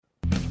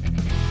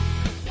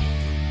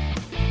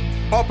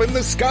up in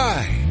the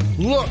sky.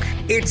 Look,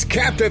 it's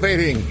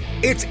captivating.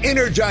 It's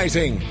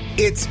energizing.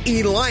 It's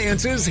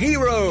Eliances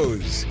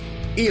Heroes.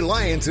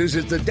 Eliances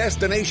is the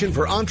destination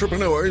for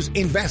entrepreneurs,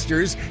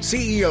 investors,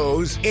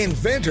 CEOs,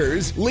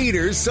 inventors,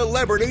 leaders,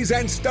 celebrities,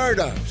 and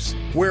startups,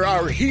 where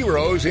our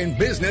heroes in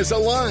business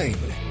align.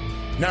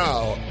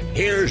 Now,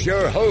 here's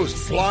your host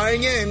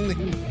flying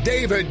in,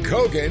 David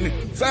Cogan,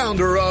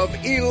 founder of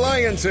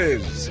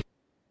Eliances.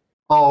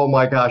 Oh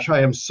my gosh, I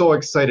am so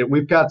excited.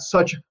 We've got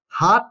such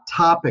hot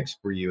topics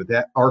for you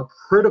that are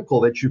critical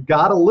that you've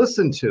got to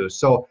listen to.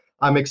 So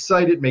I'm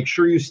excited. Make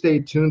sure you stay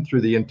tuned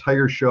through the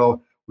entire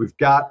show. We've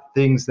got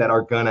things that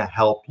are going to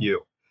help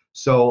you.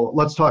 So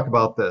let's talk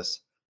about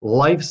this.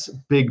 Life's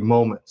big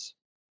moments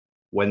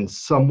when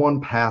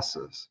someone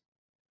passes.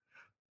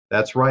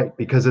 That's right,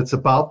 because it's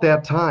about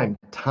that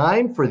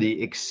time for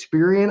the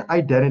Experian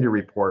Identity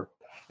Report.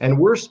 And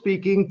we're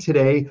speaking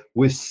today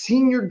with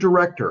Senior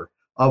Director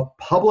of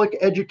Public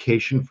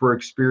Education for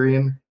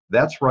Experian.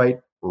 That's right,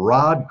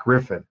 Rod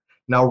Griffin.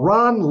 Now,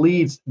 Ron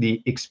leads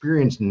the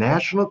Experian's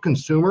national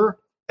consumer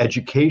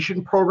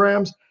education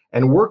programs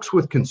and works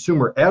with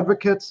consumer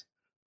advocates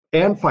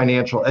and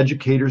financial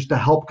educators to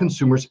help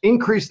consumers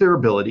increase their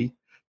ability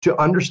to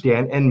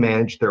understand and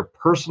manage their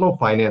personal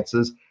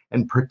finances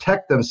and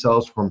protect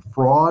themselves from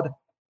fraud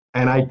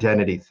and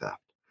identity theft.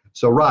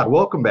 So, Rod,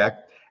 welcome back.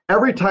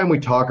 Every time we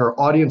talk, our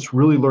audience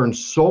really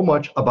learns so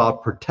much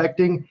about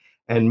protecting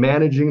and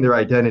managing their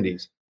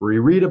identities. We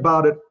read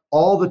about it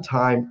all the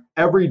time,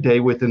 every day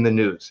within the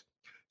news.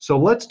 So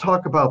let's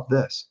talk about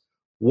this.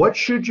 What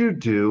should you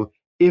do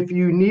if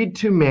you need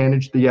to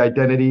manage the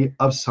identity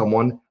of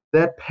someone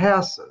that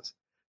passes?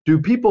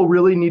 Do people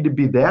really need to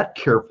be that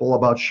careful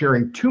about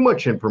sharing too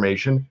much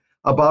information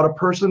about a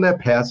person that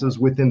passes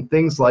within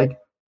things like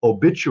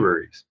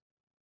obituaries?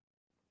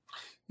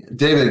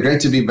 David,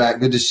 great to be back.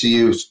 Good to see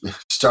you.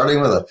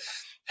 Starting with a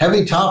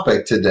heavy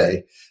topic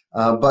today,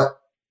 but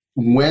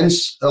when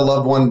a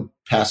loved one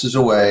passes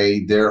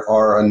away, there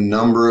are a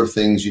number of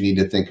things you need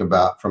to think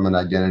about from an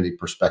identity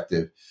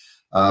perspective.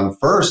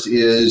 First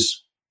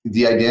is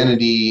the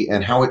identity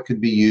and how it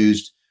could be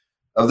used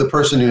of the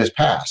person who has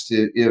passed.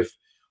 If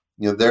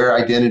their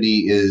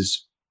identity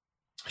is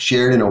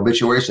shared in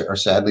obituaries, there are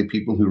sadly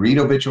people who read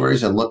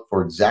obituaries and look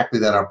for exactly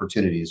that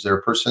opportunity. Is there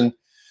a person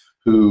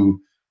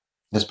who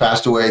has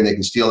passed away and they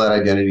can steal that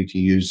identity to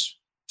use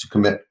to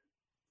commit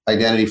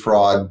identity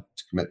fraud,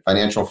 to commit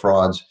financial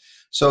frauds?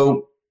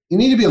 So you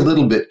need to be a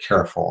little bit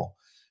careful.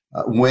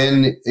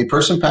 When a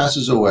person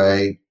passes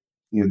away,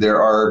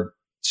 there are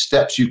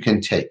steps you can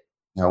take.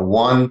 Now,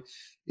 one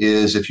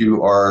is if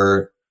you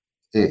are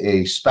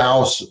a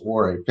spouse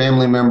or a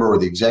family member or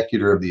the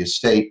executor of the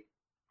estate,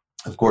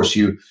 of course,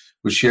 you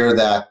would share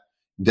that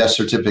death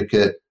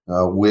certificate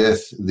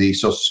with the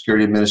Social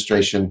Security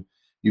Administration.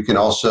 You can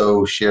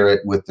also share it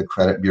with the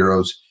credit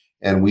bureaus,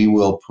 and we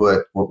will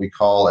put what we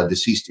call a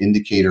deceased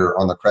indicator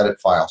on the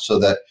credit file so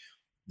that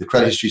the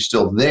credit history is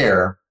still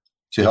there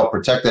to help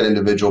protect that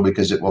individual,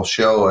 because it will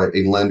show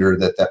a lender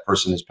that that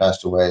person has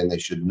passed away and they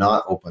should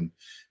not open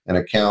an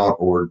account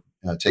or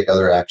take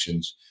other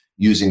actions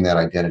using that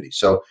identity.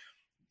 So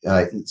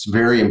it's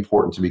very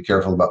important to be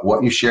careful about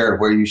what you share and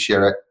where you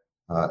share it,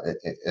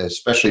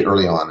 especially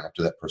early on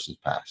after that person's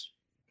passed.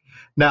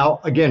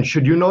 Now, again,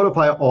 should you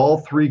notify all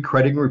three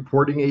credit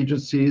reporting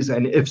agencies?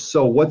 And if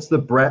so, what's the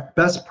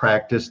best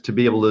practice to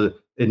be able to,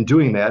 in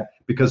doing that?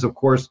 Because, of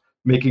course,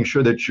 making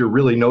sure that you're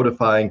really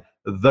notifying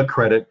the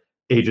credit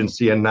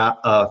agency and not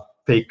a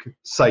fake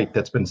site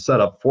that's been set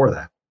up for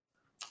that.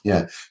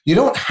 Yeah, you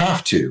don't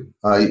have to.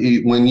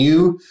 When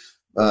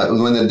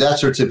the death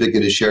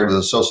certificate is shared with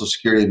the Social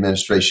Security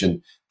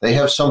Administration, they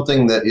have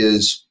something that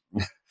is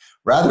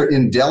rather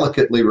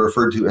indelicately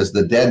referred to as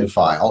the dead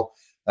file,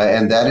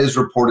 and that is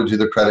reported to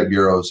the credit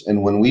bureaus.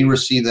 And when we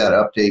receive that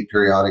update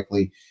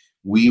periodically,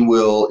 we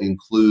will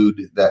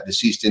include that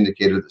deceased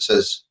indicator that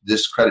says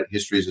this credit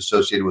history is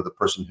associated with a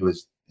person who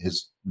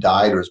has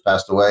died or has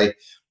passed away,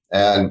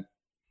 and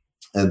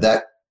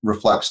that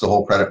reflects the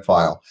whole credit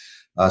file.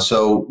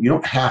 So you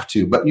don't have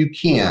to, but you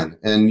can,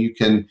 and you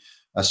can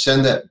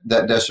send that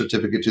death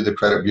certificate to the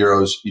credit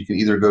bureaus. You can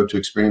either go to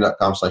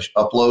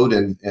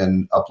Experian.com/upload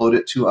and upload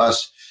it to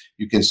us.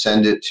 You can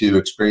send it to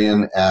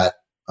Experian at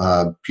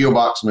P.O.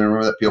 Box.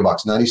 Remember that P.O.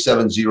 Box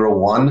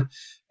 9701,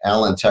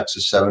 Allen,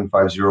 Texas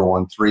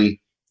 75013,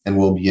 and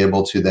we'll be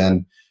able to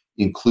then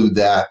include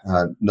that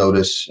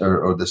notice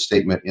or the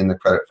statement in the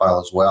credit file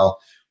as well.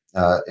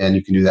 And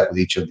you can do that with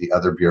each of the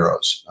other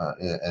bureaus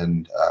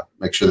and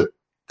make sure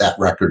that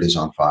record is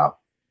on file.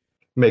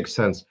 Makes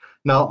sense.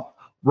 Now,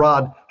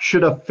 Rod,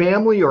 should a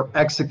family or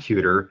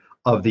executor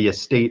of the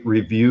estate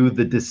review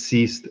the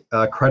deceased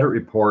credit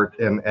report?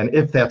 And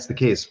if that's the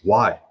case,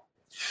 why?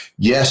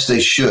 Yes, they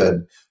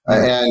should.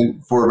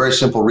 And for a very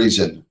simple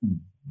reason.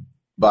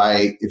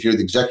 If you're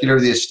the executor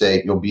of the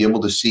estate, you'll be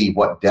able to see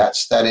what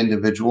debts that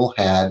individual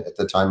had at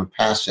the time of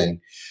passing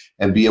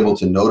and be able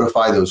to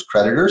notify those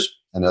creditors.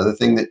 Another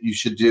thing that you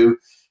should do,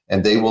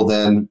 and they will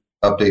then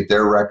update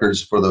their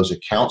records for those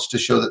accounts to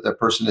show that that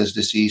person is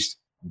deceased.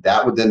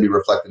 That would then be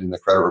reflected in the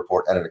credit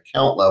report at an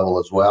account level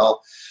as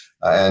well.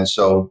 And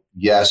so,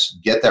 yes,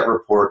 get that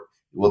report.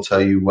 It will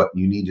tell you what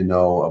you need to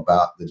know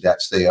about the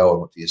debts they owe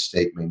and what the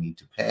estate may need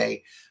to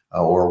pay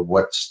or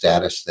what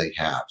status they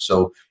have.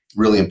 So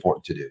really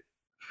important to do.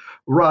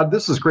 Rod,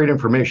 this is great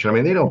information. I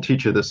mean, they don't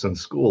teach you this in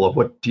school of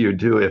what do you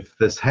do if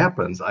this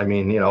happens. I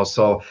mean,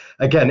 so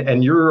again,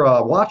 and you're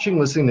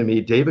listening to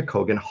me, David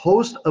Cogan,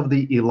 host of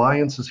the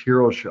Eliances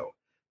Hero Show.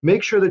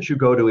 Make sure that you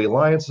go to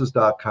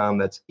eliances.com.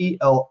 That's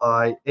ELIANCS.com,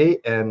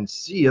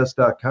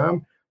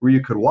 where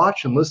you could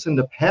watch and listen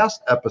to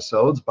past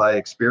episodes by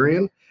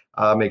Experian.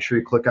 Make sure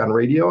you click on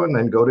radio and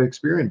then go to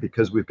Experian,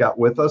 because we've got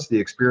with us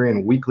the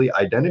Experian Weekly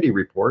Identity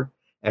Report,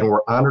 and we're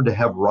honored to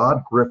have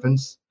Rod Griffin,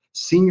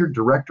 Senior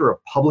Director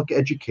of Public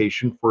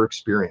Education for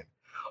Experian.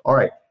 All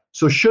right.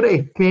 So should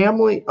a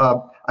family,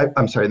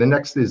 I'm sorry, the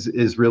next is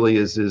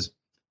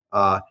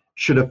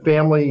should a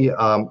family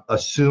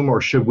assume,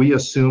 or should we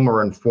assume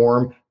or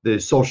inform the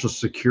Social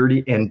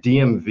Security and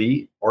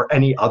DMV or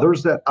any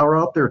others that are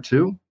out there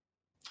too?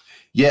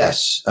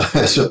 Yes.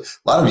 So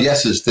a lot of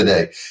yeses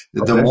today.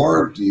 The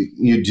more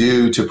you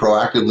do to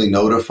proactively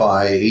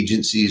notify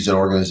agencies and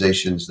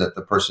organizations that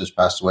the person has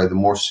passed away, the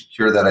more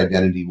secure that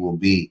identity will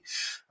be.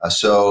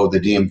 So the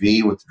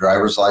DMV with the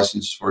driver's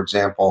license, for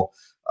example,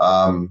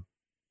 the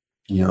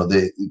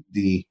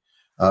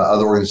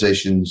other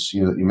organizations,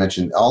 you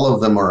mentioned, all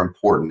of them are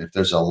important. If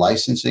there's a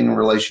licensing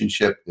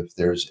relationship, if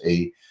there's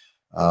a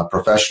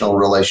professional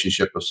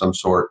relationship of some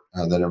sort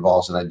that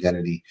involves an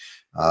identity,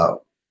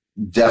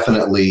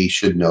 definitely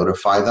should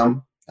notify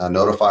them.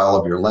 Notify all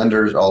of your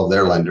lenders, all of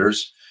their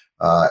lenders.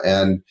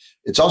 And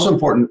it's also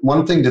important,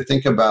 one thing to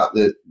think about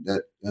that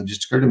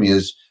just occurred to me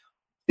is,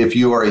 if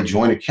you are a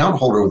joint account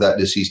holder with that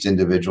deceased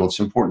individual, it's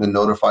important to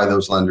notify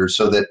those lenders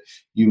so that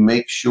you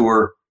make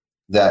sure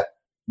that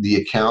the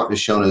account is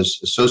shown as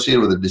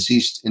associated with a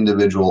deceased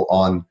individual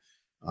on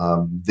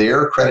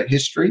their credit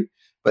history,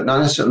 but not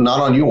necessarily not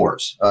on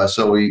yours.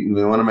 So we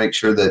want to make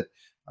sure that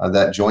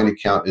that joint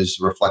account is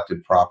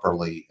reflected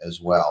properly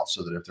as well,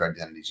 so that if their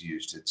identity is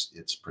used,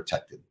 it's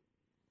protected.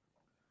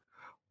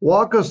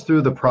 Walk us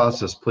through the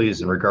process,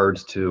 please, in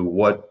regards to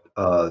what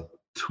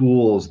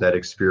tools that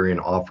Experian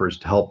offers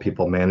to help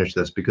people manage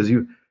this, because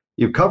you've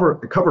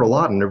covered a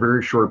lot in a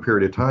very short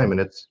period of time,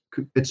 and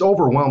it's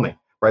overwhelming,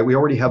 right? We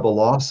already have the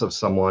loss of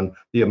someone,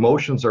 the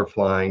emotions are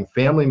flying,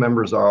 family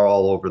members are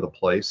all over the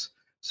place.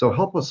 So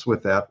help us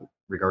with that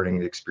regarding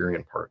the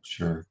Experian part.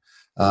 Sure.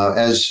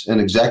 As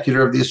an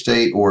executor of the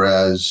estate or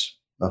as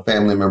a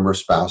family member,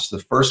 spouse, the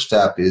first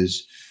step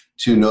is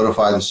to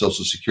notify the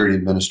Social Security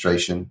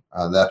Administration.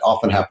 That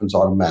often happens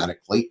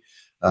automatically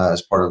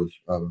as part of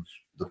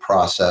the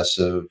process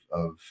of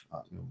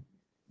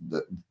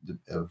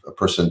a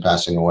person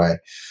passing away.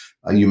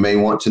 You may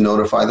want to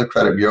notify the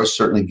credit bureau.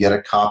 Certainly get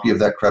a copy of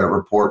that credit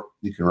report.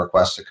 You can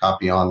request a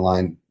copy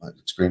online at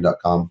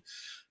Experian.com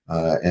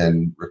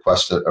and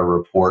request a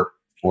report,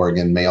 or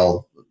again,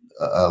 mail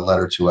a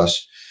letter to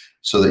us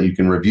so that you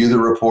can review the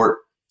report,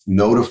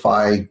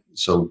 notify.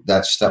 So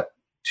that's step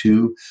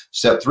 2.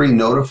 Step 3,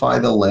 notify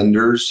the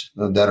lenders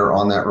that are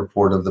on that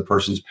report of the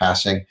person's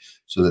passing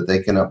so that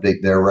they can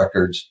update their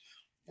records.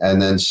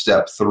 And then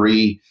step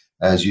 3,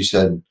 as you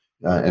said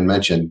and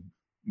mentioned,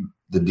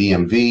 the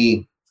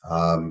DMV,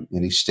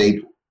 any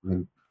state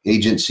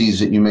agencies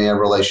that you may have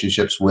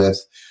relationships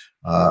with,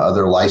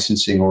 other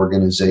licensing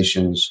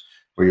organizations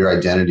where your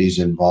identity is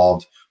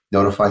involved,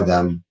 notify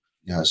them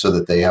so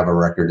that they have a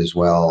record as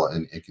well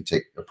and can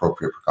take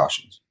appropriate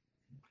precautions.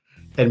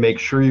 And make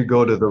sure you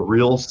go to the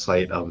real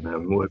site of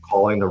them. We're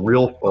calling the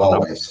real phone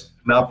number,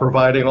 not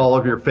providing all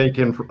of your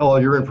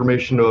all your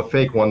information to a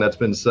fake one that's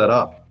been set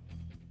up.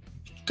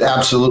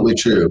 Absolutely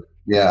true.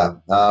 Yeah.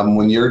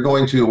 When you're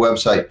going to a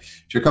website,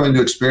 if you're coming to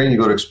Experian, you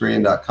go to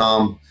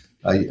Experian.com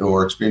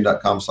or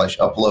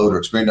Experian.com/upload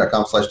or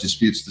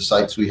Experian.com/disputes, the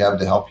sites we have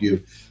to help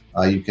you.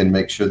 You can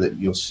make sure that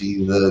you'll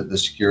see the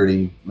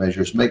security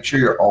measures. Make sure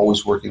you're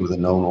always working with a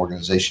known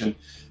organization.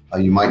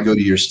 You might go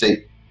to your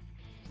state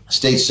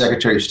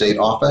Secretary of State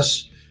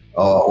office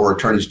or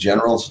Attorney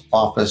General's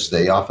office.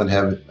 They often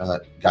have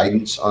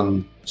guidance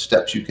on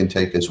steps you can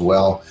take as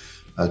well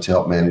to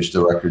help manage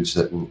the records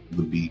that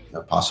would be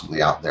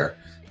possibly out there.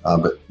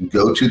 But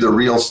go to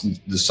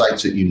the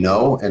sites that you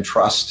know and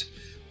trust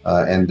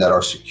and that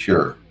are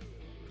secure.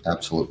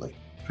 Absolutely.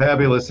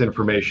 Fabulous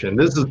information.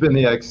 This has been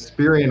the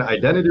Experian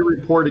Identity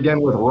Report, again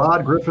with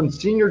Rod Griffin,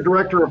 Senior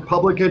Director of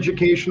Public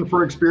Education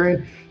for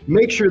Experian.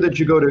 Make sure that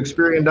you go to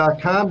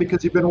Experian.com,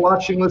 because you've been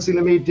listening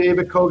to me,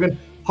 David Cogan,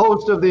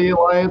 host of the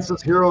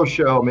Eliances Hero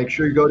Show. Make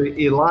sure you go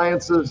to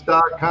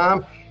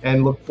Eliances.com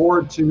and look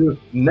forward to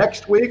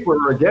next week,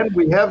 where again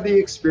we have the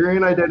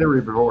Experian Identity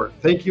Report.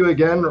 Thank you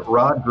again,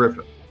 Rod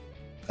Griffin.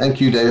 Thank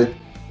you, David.